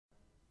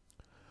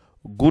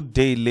Good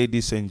day,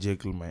 ladies and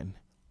gentlemen.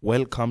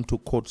 Welcome to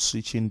Code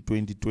Switching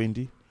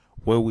 2020,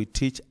 where we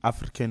teach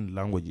African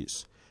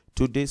languages.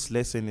 Today's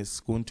lesson is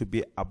going to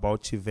be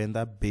about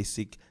Tshivenda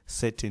basic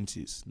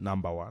sentences.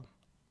 Number 1.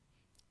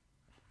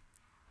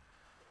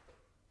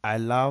 I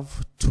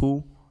love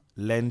to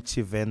learn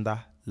Tshivenda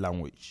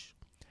language.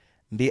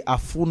 Ndi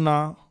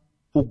afuna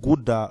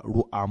uguda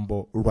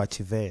luambo lwa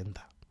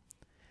Tshivenda.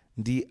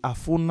 Ndi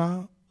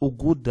afuna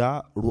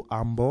uguda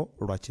luambo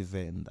lwa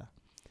Tshivenda.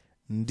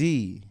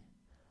 Ndi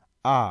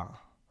a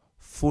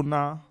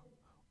funa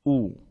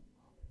u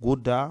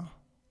guda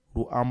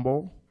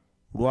luambo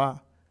lwa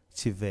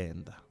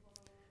Tshivenda.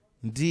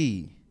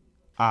 Ndi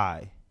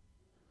I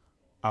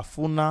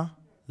afuna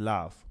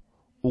love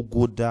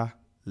uguda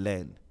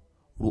learn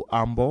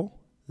luambo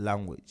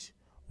language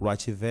lwa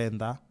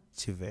Tshivenda.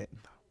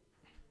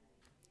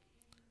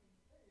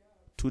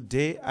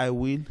 Today I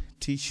will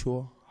teach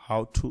you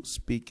how to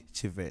speak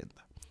Tshivenda.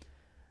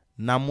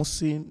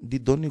 Namusi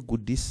ndidoni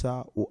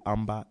gudisa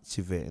uamba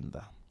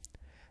Tshivenda.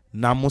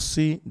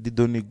 Namusi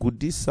ndidoni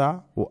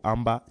gudisa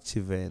uamba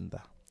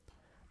Tshivenda.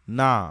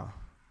 Na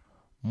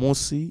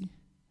musi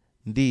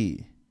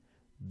ndi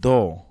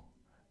do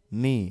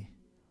ni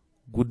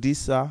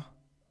gudisa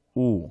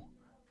u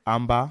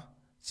amba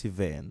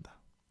Tshivenda.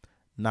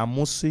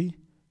 Namusi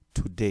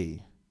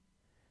today.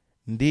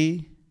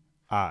 Ndi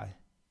I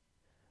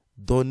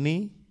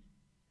doni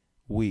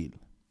will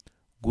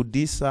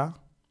gudisa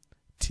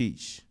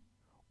teach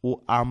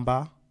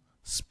uamba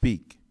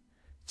speak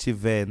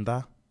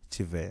Tshivenda.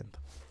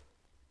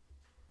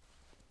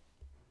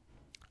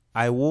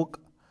 I woke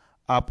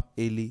up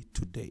early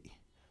today.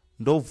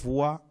 Ndo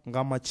vuwa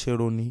ngama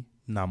cheroni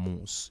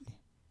namusi.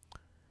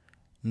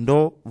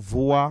 Ndo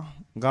vuwa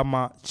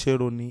ngama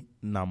cheroni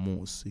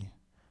namusi.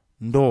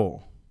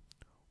 Ndo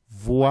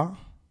vuwa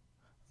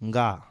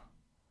nga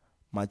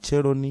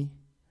macheroni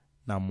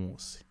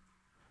namusi.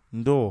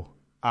 Ndo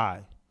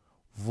I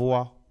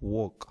vuwa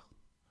woke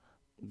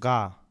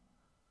ga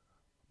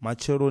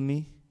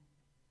macheroni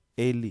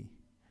early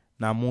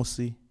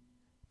namusi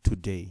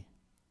today.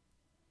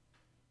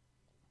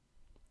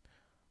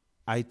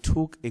 I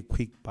took a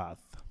quick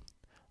bath.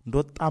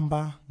 Ndo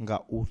tamba nga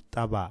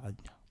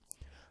utabanya.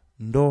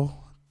 Ndo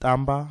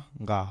tamba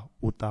nga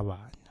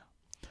utabanya.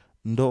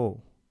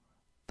 Ndo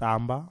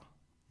tamba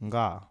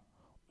nga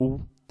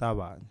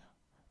utabanya.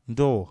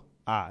 Ndo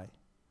I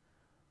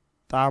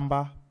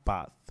tamba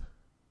bath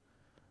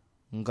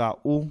nga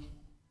u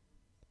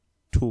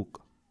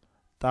took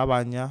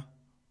tabanya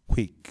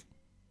quick.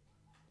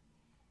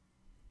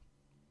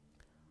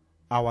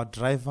 Our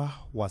driver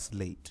was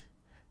late.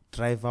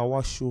 Driver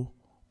washu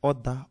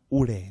oda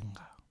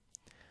ulenga.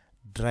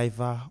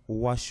 Driver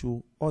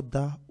washu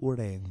oda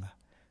ulenga.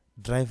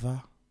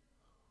 Driver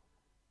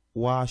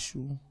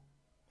washu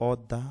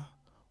oda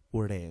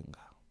ulenga.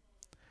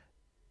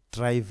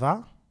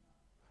 Driver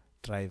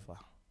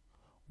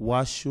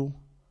washu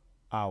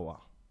our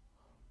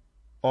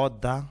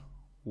oda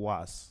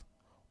was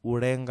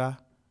ulenga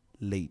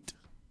late.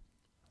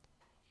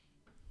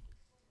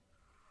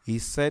 He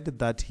said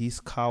that his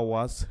car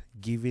was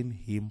giving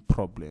him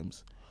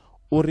problems.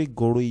 Uri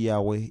goro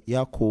yawe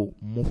yako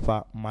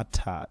mufa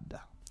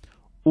matada.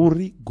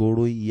 Uri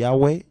goro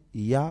yawe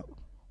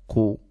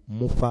yako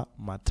mufa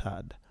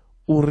matada.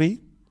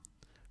 Uri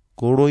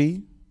goro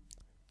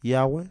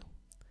yawe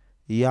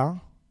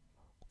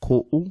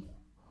yako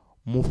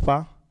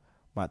mufa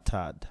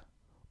matada.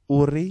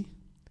 Uri,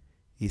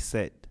 he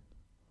said.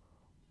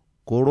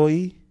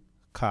 Goroi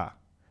ka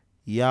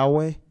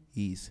yawe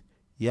is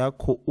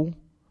yako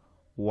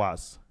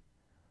was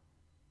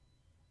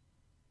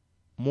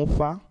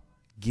mufa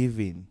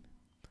giving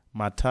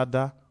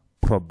matada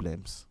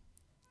problems.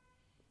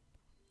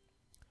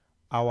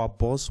 Our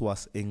boss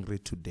was angry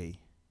today.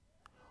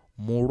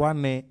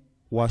 Murwane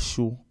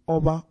washu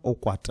oba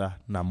okwata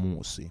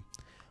namusi.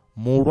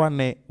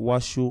 Murwane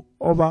washu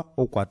oba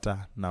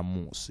okwata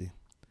namusi.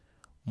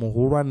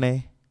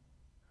 Murwane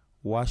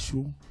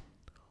washu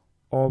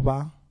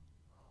oba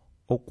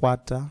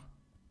okwata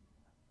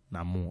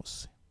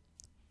namusi.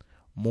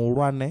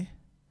 Murwane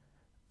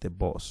the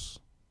boss.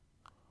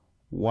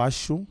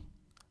 Washu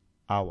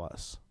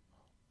hours.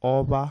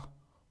 Oba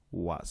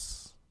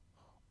was.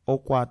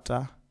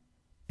 Okwata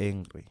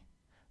angry.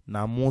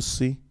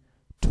 Namusi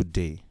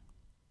today.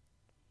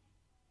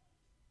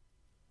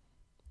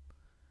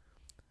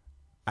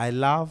 I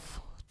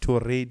love to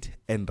read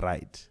and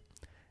write.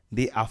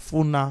 Ndi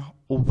afuna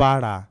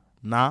ubala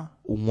na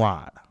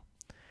unwala.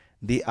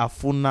 Ndi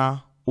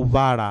afuna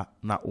ubala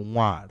na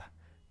unwala.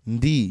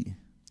 Ndi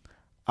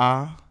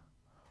a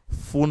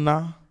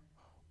funa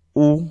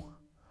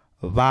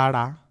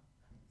ubala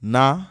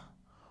na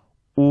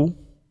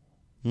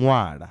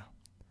unwala.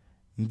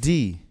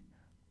 Ndi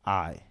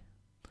I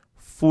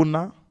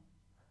funa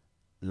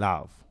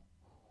love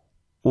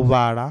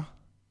ubala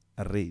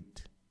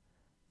read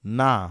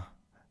na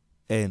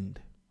and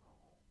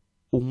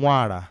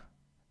unwala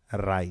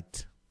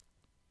write.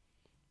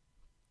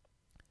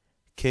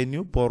 Can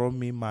you borrow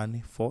me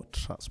money for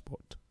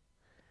transport?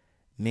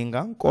 Ni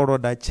nga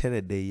nkoloda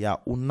tshelede ya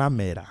u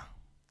namela.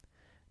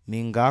 Ni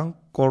nga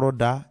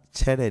nkoloda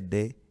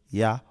tshelede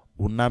ya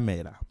u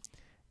namela.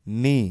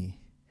 Ni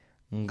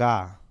nga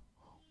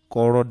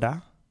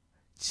koloda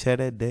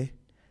tshelede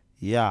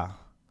ya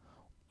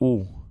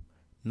u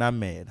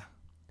namela.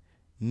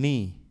 Ni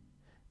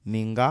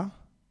nga,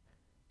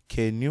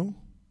 can you,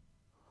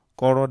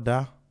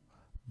 koloda,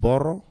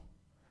 borrow,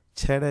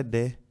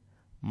 tshelede,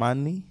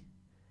 money,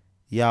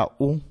 ya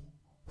u,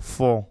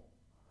 for,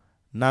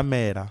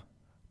 namela,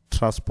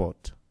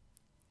 transport.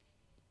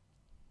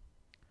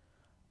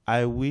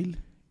 I will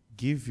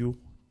give you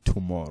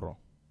tomorrow.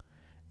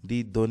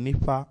 Ndi ḓo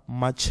nifha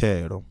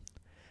matshelo.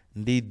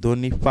 Ndi ḓo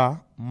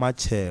nifha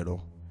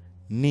matshelo.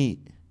 Ni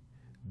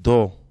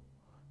ḓo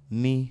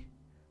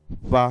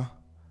nifha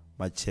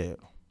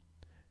matshelo.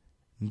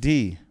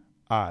 Ndi,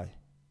 I,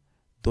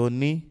 ḓo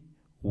ni,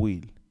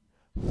 will,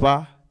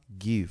 fha,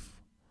 give,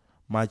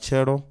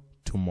 matshelo,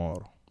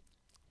 tomorrow.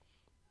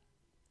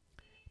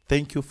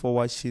 Thank you for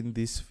watching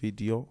this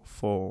video.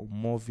 For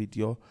more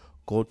video,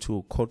 go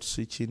to Code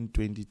Switching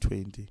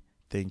 2020.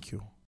 Thank you.